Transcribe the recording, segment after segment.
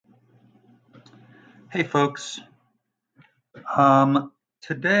Hey folks,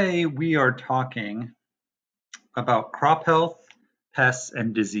 today we are talking about crop health, pests,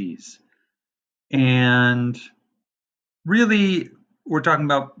 and disease. And really, we're talking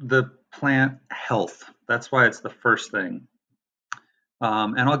about the plant health. That's why it's the first thing.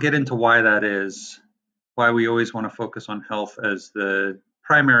 And I'll get into why that is, why we always want to focus on health as the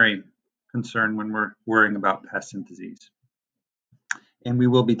primary concern when we're worrying about pests and disease. And we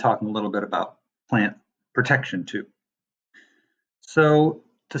will be talking a little bit about plant protection too. So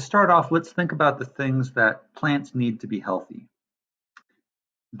to start off, let's think about the things that plants need to be healthy.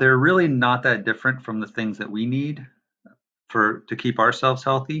 They're really not that different from the things that we need to keep ourselves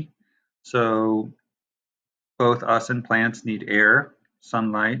healthy. So both us and plants need air,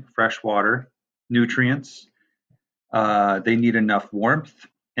 sunlight, fresh water, nutrients. They need enough warmth,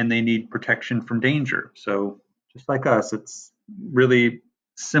 and they need protection from danger. So just like us, it's really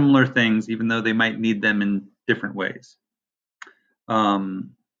similar things, even though they might need them in different ways.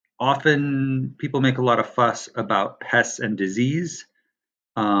 Often people make a lot of fuss about pests and disease.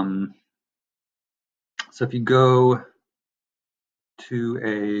 So if you go to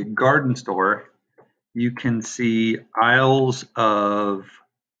a garden store, you can see aisles of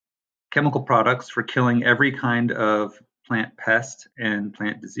chemical products for killing every kind of plant pest and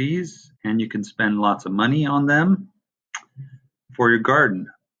plant disease, and you can spend lots of money on them for your garden.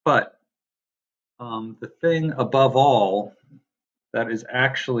 But the thing above all that is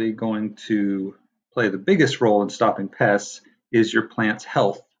actually going to play the biggest role in stopping pests is your plant's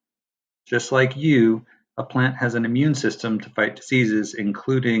health. Just like you, a plant has an immune system to fight diseases,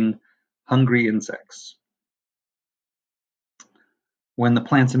 including hungry insects. When the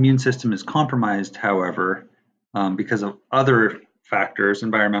plant's immune system is compromised, however, because of other factors,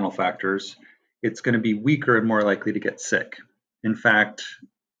 environmental factors, it's going to be weaker and more likely to get sick. In fact,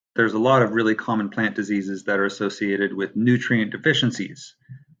 there's a lot of really common plant diseases that are associated with nutrient deficiencies.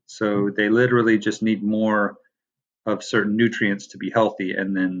 So they literally just need more of certain nutrients to be healthy,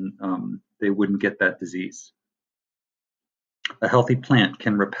 and then they wouldn't get that disease. A healthy plant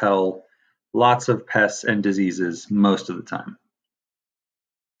can repel lots of pests and diseases most of the time.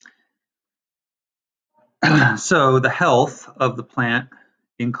 So the health of the plant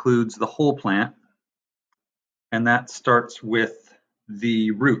includes the whole plant, and that starts with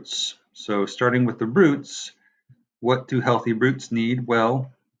the roots. So starting with the roots, what do healthy roots need?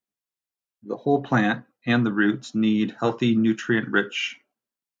 Well, the whole plant and the roots need healthy, nutrient-rich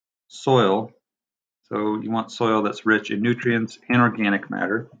soil. So you want soil that's rich in nutrients and organic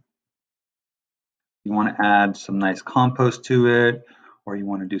matter. You want to add some nice compost to it, or you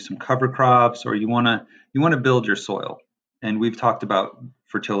want to do some cover crops, or you want to build your soil. And we've talked about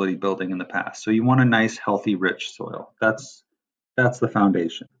fertility building in the past. So you want a nice, healthy, rich soil. That's the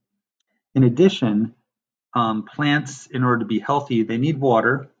foundation. In addition, plants, in order to be healthy, they need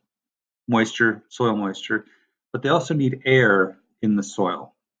water, moisture, soil moisture, but they also need air in the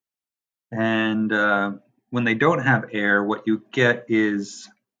soil. And when they don't have air, what you get is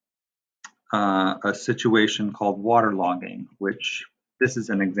a situation called waterlogging, which this is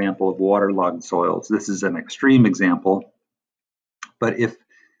an example of waterlogged soils. This is an extreme example, but if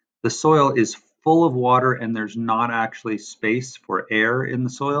the soil is full of water and there's not actually space for air in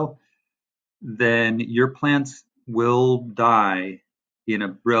the soil, then your plants will die in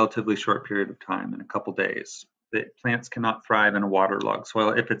a relatively short period of time, in a couple days. The plants cannot thrive in a waterlogged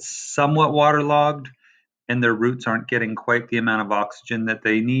soil. If it's somewhat waterlogged and their roots aren't getting quite the amount of oxygen that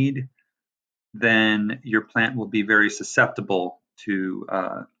they need, then your plant will be very susceptible to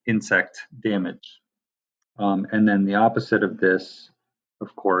insect damage. And then the opposite of this,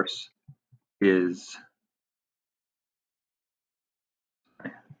 of course, is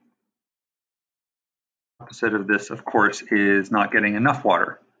not getting enough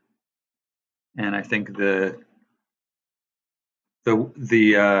water. And I think the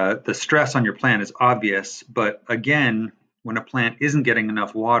stress on your plant is obvious, but again, when a plant isn't getting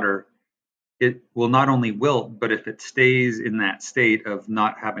enough water, it will not only wilt, but if it stays in that state of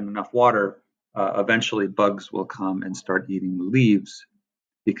not having enough water, eventually bugs will come and start eating the leaves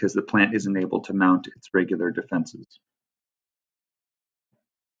because the plant isn't able to mount its regular defenses.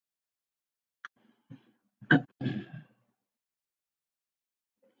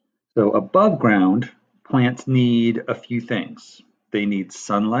 So above ground, plants need a few things. They need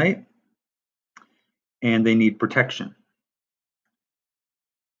sunlight and they need protection.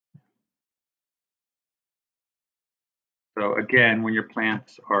 So again, when your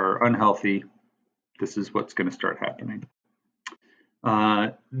plants are unhealthy, this is what's going to start happening.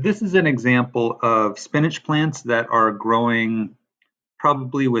 This is an example of spinach plants that are growing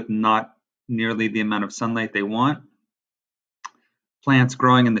probably with not nearly the amount of sunlight they want. Plants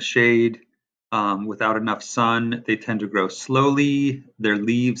growing in the shade without enough sun, they tend to grow slowly. Their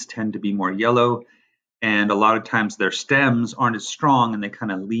leaves tend to be more yellow, and a lot of times their stems aren't as strong and they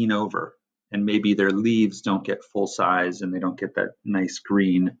kind of lean over, and maybe their leaves don't get full size and they don't get that nice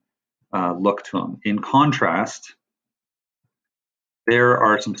green look to them. In contrast, there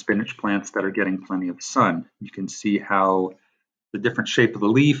are some spinach plants that are getting plenty of sun. You can see how the different shape of the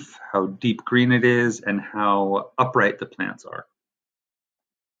leaf, how deep green it is, and how upright the plants are.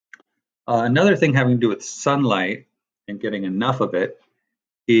 Another thing having to do with sunlight and getting enough of it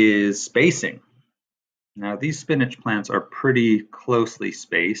is spacing. Now, these spinach plants are pretty closely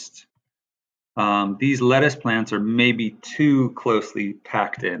spaced. These lettuce plants are maybe too closely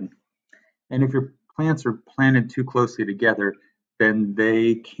packed in. And if your plants are planted too closely together, then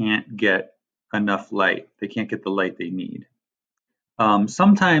they can't get enough light. They can't get the light they need.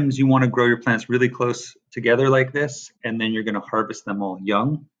 Sometimes you want to grow your plants really close together like this, and then you're going to harvest them all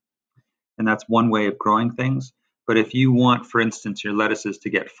young. And that's one way of growing things. But if you want, for instance, your lettuces to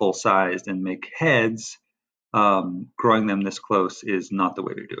get full sized and make heads, growing them this close is not the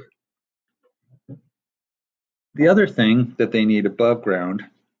way to do it. The other thing that they need above ground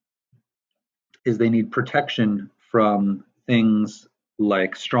is they need protection from things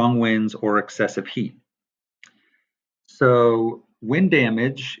like strong winds or excessive heat. So wind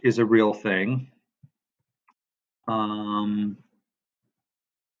damage is a real thing.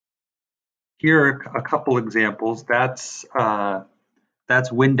 Here are a couple examples. That's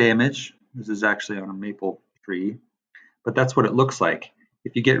wind damage. This is actually on a maple tree, but that's what it looks like.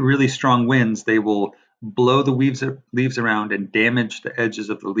 If you get really strong winds, they will blow the leaves around and damage the edges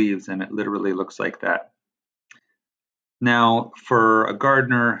of the leaves, and it literally looks like that. Now, for a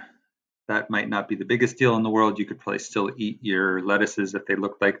gardener, that might not be the biggest deal in the world. You could probably still eat your lettuces if they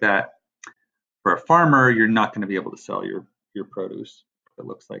look like that. For a farmer, you're not going to be able to sell your produce if it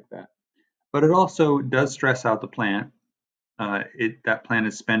looks like that. But it also does stress out the plant. That plant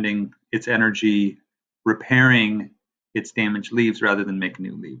is spending its energy repairing its damaged leaves rather than make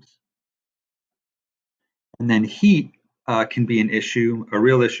new leaves. And then heat can be an issue, a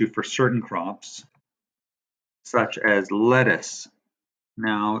real issue for certain crops, such as lettuce.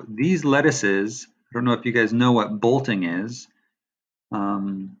 Now, these lettuces, I don't know if you guys know what bolting is.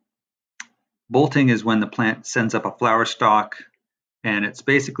 Bolting is when the plant sends up a flower stalk and it's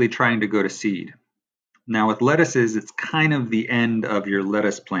basically trying to go to seed. Now with lettuces, it's kind of the end of your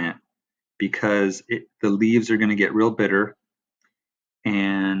lettuce plant because the leaves are going to get real bitter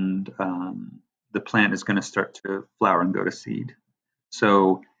and the plant is going to start to flower and go to seed.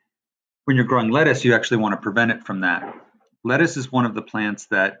 So when you're growing lettuce, you actually want to prevent it from that. Lettuce is one of the plants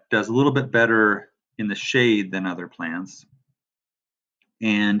that does a little bit better in the shade than other plants.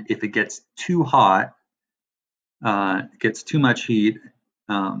 And if it gets too hot, gets too much heat,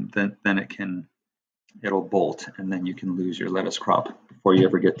 then it'll bolt, and then you can lose your lettuce crop before you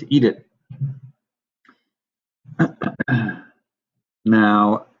ever get to eat it.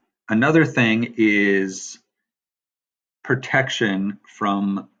 Now, another thing is protection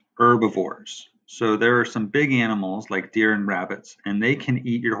from herbivores. So there are some big animals like deer and rabbits, and they can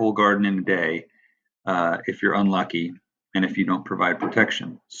eat your whole garden in a day if you're unlucky and if you don't provide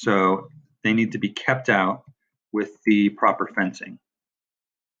protection. So they need to be kept out with the proper fencing.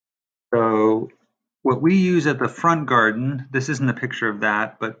 So what we use at the front garden, this isn't a picture of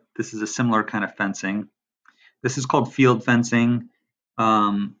that, but this is a similar kind of fencing. This is called field fencing.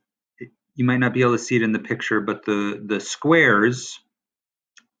 You might not be able to see it in the picture, but the squares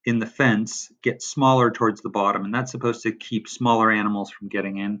in the fence get smaller towards the bottom, and that's supposed to keep smaller animals from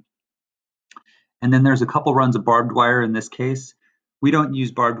getting in. And then there's a couple runs of barbed wire in this case. We don't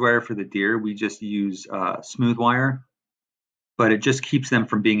use barbed wire for the deer, we just use smooth wire, but it just keeps them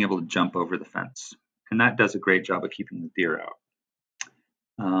from being able to jump over the fence. And that does a great job of keeping the deer out.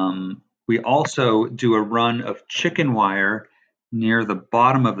 We also do a run of chicken wire near the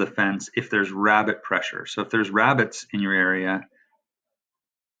bottom of the fence if there's rabbit pressure. So if there's rabbits in your area,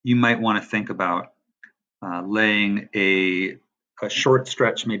 you might want to think about laying a short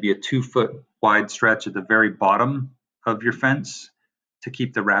stretch, maybe a 2-foot wide stretch at the very bottom of your fence to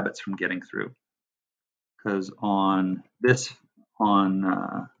keep the rabbits from getting through. Because on this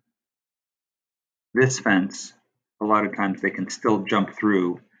fence, a lot of times they can still jump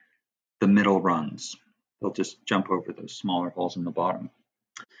through the middle runs. They'll just jump over those smaller holes in the bottom.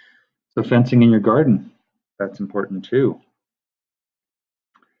 So fencing in your garden, that's important too.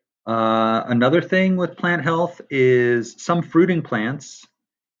 Another thing with plant health is some fruiting plants,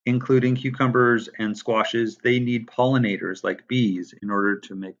 including cucumbers and squashes, they need pollinators like bees in order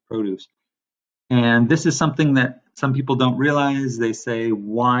to make produce. And this is something that some people don't realize. They say,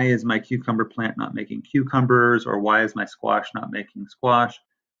 why is my cucumber plant not making cucumbers? Or why is my squash not making squash?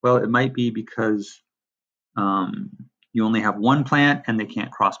 Well, it might be because you only have one plant and they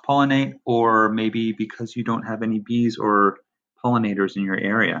can't cross-pollinate, or maybe because you don't have any bees or pollinators in your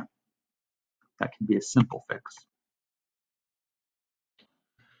area. That can be a simple fix.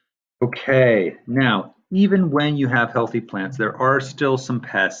 Okay, now, even when you have healthy plants, there are still some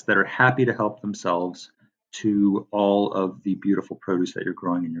pests that are happy to help themselves to all of the beautiful produce that you're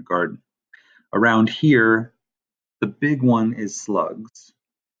growing in your garden. Around here, the big one is slugs.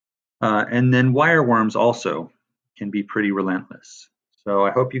 And then wireworms also can be pretty relentless. So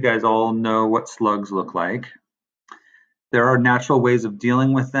I hope you guys all know what slugs look like. There are natural ways of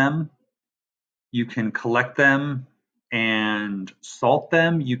dealing with them. You can collect them and salt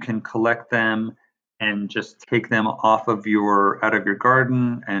them. You can collect them and just take them out of your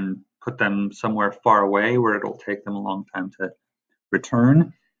garden and put them somewhere far away where it'll take them a long time to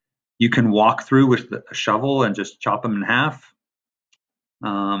return. You can walk through with a shovel and just chop them in half.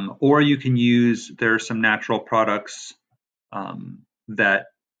 Or you can use, there are some natural products that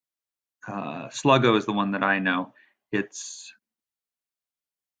Sluggo is the one that I know. It's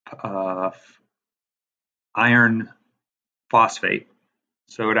iron phosphate.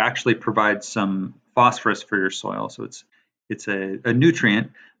 So it actually provides some phosphorus for your soil. So it's a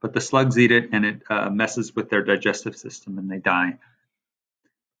nutrient, but the slugs eat it and it messes with their digestive system and they die.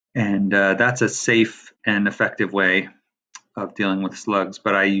 And that's a safe and effective way of dealing with slugs,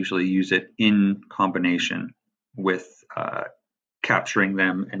 but I usually use it in combination with capturing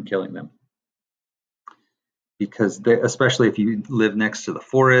them and killing them. Because especially if you live next to the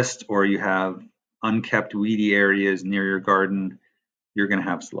forest or you have unkept weedy areas near your garden, you're going to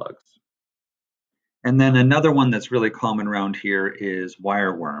have slugs. And then another one that's really common around here is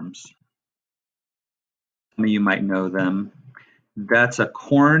wireworms. Some of you might know them. That's a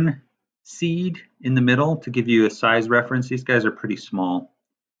corn seed in the middle. To give you a size reference, these guys are pretty small.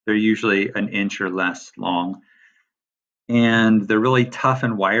 They're usually an inch or less long. And they're really tough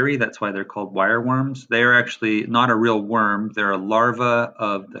and wiry. That's why they're called wireworms. They are actually not a real worm. They're a larva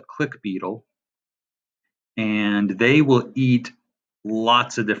of the click beetle. And they will eat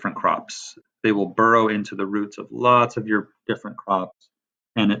lots of different crops. They will burrow into the roots of lots of your different crops.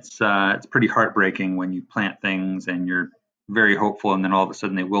 And it's pretty heartbreaking when you plant things and you're very hopeful and then all of a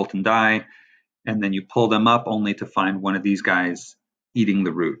sudden they wilt and die. And then you pull them up only to find one of these guys eating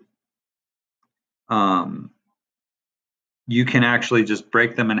the root. You can actually just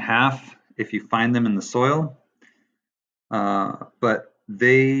break them in half if you find them in the soil. But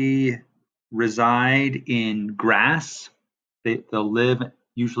they reside in grass. They'll live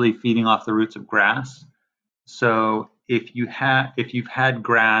usually feeding off the roots of grass. So if you've had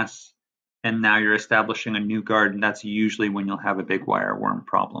grass and now you're establishing a new garden, that's usually when you'll have a big wireworm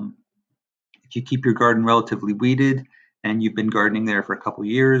problem. If you keep your garden relatively weeded and you've been gardening there for a couple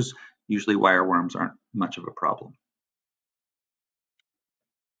years, usually wireworms aren't much of a problem.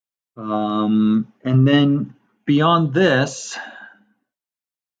 And then beyond this,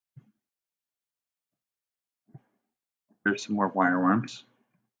 there's some more wireworms.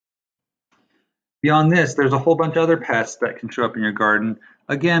 Beyond this, there's a whole bunch of other pests that can show up in your garden.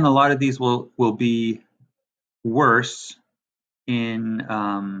 Again, a lot of these will be worse in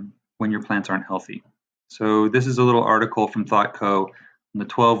when your plants aren't healthy. So this is a little article from ThoughtCo on the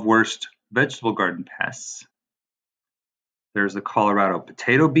 12 worst vegetable garden pests. There's the Colorado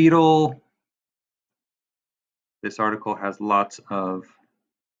potato beetle. This article has lots of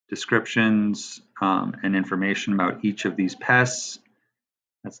descriptions and information about each of these pests.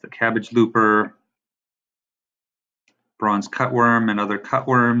 That's the cabbage looper, bronze cutworm and other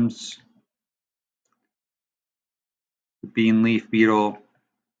cutworms, the bean leaf beetle,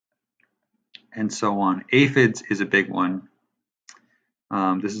 and so on. Aphids is a big one.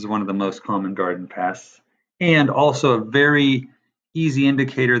 This is one of the most common garden pests, and also a very easy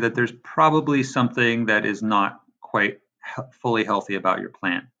indicator that there's probably something that is not quite fully healthy about your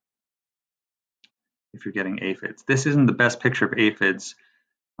plant if you're getting aphids. This isn't the best picture of aphids.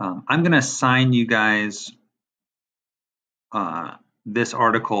 I'm going to assign you guys this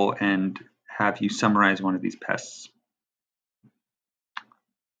article and have you summarize one of these pests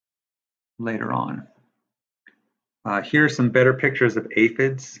later on. Here are some better pictures of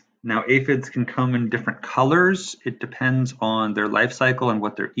aphids. Now, aphids can come in different colors. It depends on their life cycle and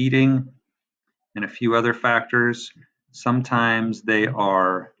what they're eating and a few other factors. Sometimes they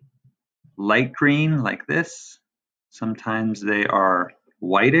are light green like this. Sometimes they are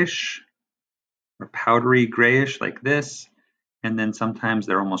whitish or powdery grayish like this. And then sometimes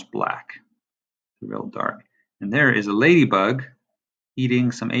they're almost black. real dark. And there is a ladybug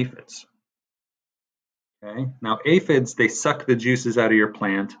eating some aphids. Okay. Now aphids, they suck the juices out of your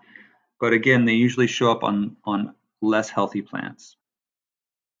plant, but again, they usually show up on less healthy plants.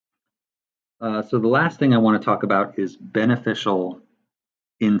 So the last thing I want to talk about is beneficial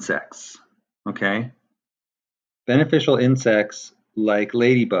insects. Okay. Beneficial insects like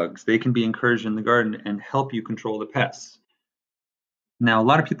ladybugs, they can be encouraged in the garden and help you control the pests. Now, a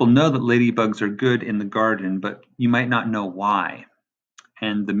lot of people know that ladybugs are good in the garden, but you might not know why.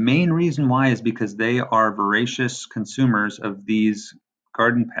 And the main reason why is because they are voracious consumers of these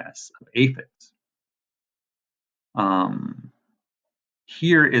garden pests, of aphids.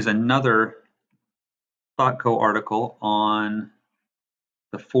 Here is another ThoughtCo article on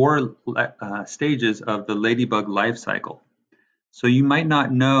the 4 stages of the ladybug life cycle. So you might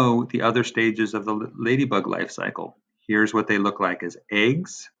not know the other stages of the ladybug life cycle. Here's what they look like as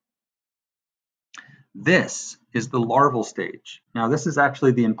eggs. This is the larval stage. Now this is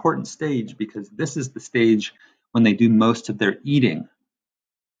actually the important stage because this is the stage when they do most of their eating.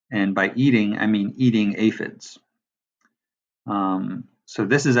 And by eating, I mean eating aphids. So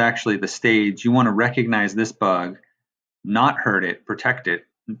this is actually the stage. You want to recognize this bug, not hurt it, protect it.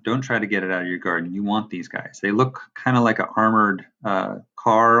 Don't try to get it out of your garden. You want these guys. They look kind of like an armored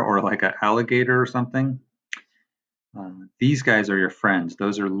car or like an alligator or something. These guys are your friends.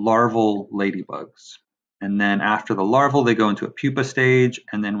 Those are larval ladybugs. And then after the larval, they go into a pupa stage.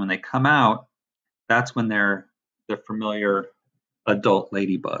 And then when they come out, that's when they're the familiar adult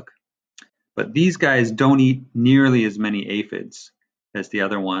ladybug. But these guys don't eat nearly as many aphids as the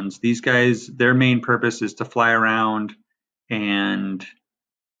other ones. These guys, their main purpose is to fly around and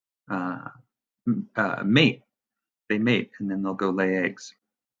mate. They mate and then they'll go lay eggs.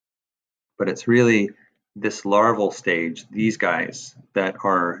 But it's really this larval stage, these guys, that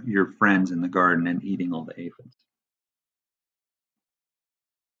are your friends in the garden and eating all the aphids.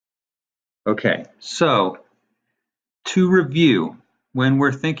 Okay, so to review, when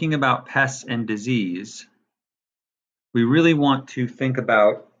we're thinking about pests and disease, we really want to think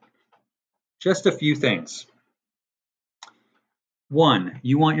about just a few things. One,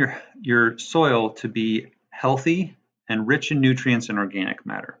 you want your soil to be healthy and rich in nutrients and organic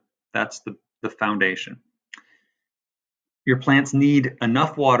matter. That's the foundation. Your plants need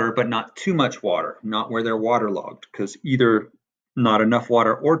enough water, but not too much water, not where they're waterlogged, because either not enough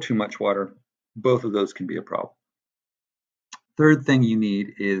water or too much water, both of those can be a problem. Third thing you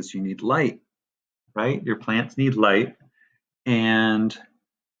need is you need light, right? Your plants need light. And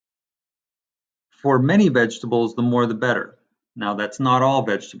for many vegetables, the more the better. Now, that's not all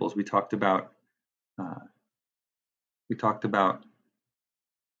vegetables. We talked about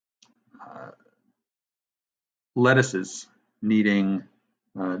lettuces needing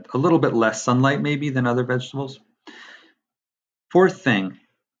a little bit less sunlight maybe than other vegetables. Fourth thing,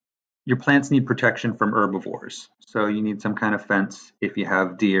 your plants need protection from herbivores. So you need some kind of fence if you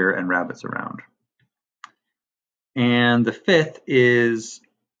have deer and rabbits around. And the fifth is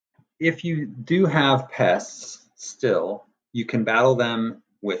if you do have pests still, you can battle them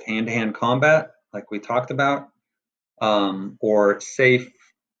with hand-to-hand combat, like we talked about, or safe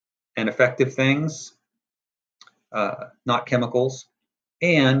and effective things, not chemicals,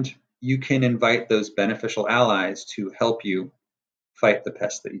 and you can invite those beneficial allies to help you fight the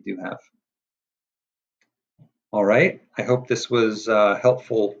pests that you do have. All right, I hope this was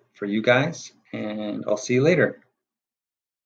helpful for you guys, and I'll see you later.